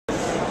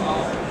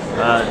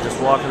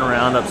Just walking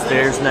around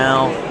upstairs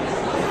now.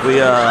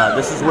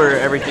 This is where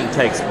everything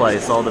takes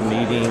place. All the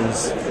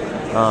meetings,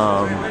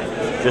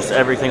 just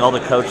everything. All the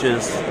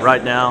coaches.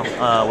 Right now,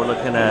 we're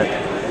looking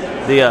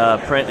at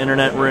the print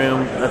internet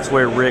room. That's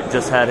where Rick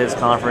just had his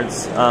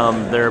conference.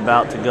 They're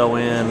about to go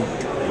in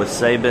with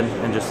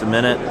Saban in just a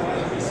minute.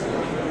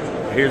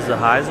 Here's the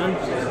Heisman,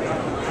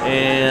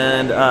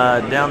 and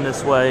down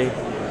this way,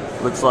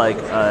 looks like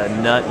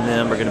Nutt and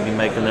them are going to be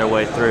making their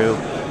way through.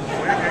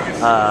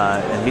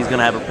 And he's going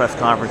to have a press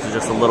conference in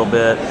just a little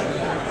bit.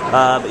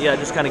 But yeah, it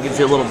just kind of gives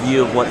you a little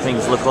view of what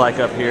things look like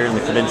up here in the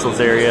credentials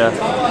area,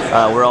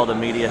 where all the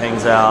media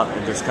hangs out,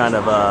 and just kind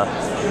of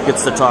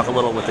gets to talk a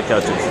little with the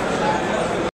coaches.